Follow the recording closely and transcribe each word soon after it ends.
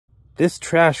This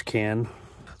trash can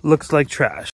looks like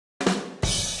trash.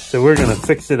 So we're gonna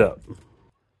fix it up.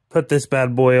 Put this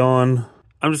bad boy on.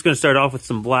 I'm just gonna start off with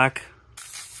some black.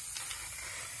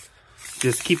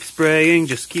 Just keep spraying,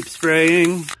 just keep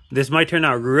spraying. This might turn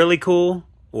out really cool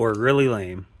or really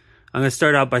lame. I'm gonna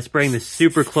start out by spraying this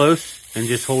super close and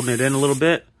just holding it in a little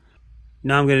bit.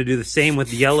 Now I'm gonna do the same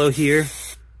with yellow here.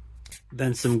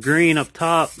 Then some green up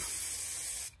top.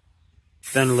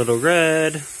 Then a little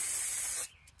red.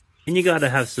 And you gotta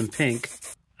have some pink.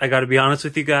 I gotta be honest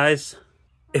with you guys,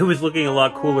 it was looking a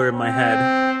lot cooler in my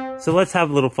head. So let's have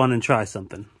a little fun and try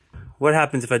something. What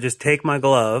happens if I just take my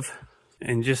glove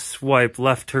and just swipe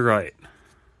left to right?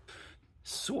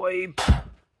 Swipe.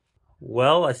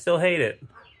 Well, I still hate it.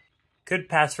 Could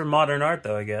pass for modern art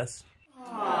though, I guess.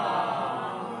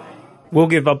 Aww. We'll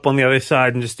give up on the other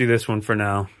side and just do this one for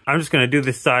now. I'm just gonna do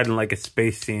this side in like a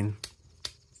space scene.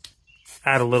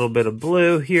 Add a little bit of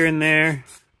blue here and there.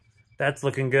 That's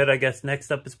looking good. I guess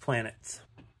next up is planets.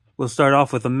 We'll start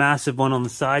off with a massive one on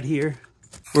the side here.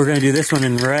 We're gonna do this one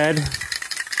in red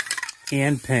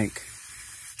and pink.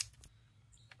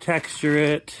 Texture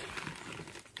it.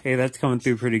 Hey, that's coming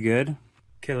through pretty good.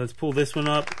 Okay, let's pull this one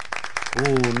up.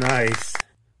 Ooh, nice.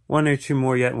 One or two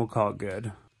more yet and we'll call it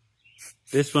good.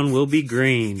 This one will be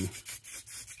green.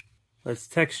 Let's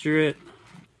texture it.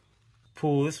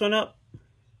 Pull this one up.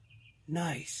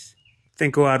 Nice.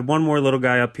 Think we'll add one more little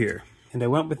guy up here. And I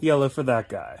went with yellow for that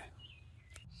guy.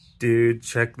 Dude,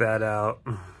 check that out.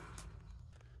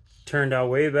 Turned out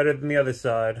way better than the other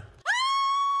side.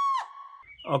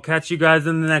 I'll catch you guys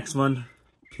in the next one.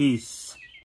 Peace.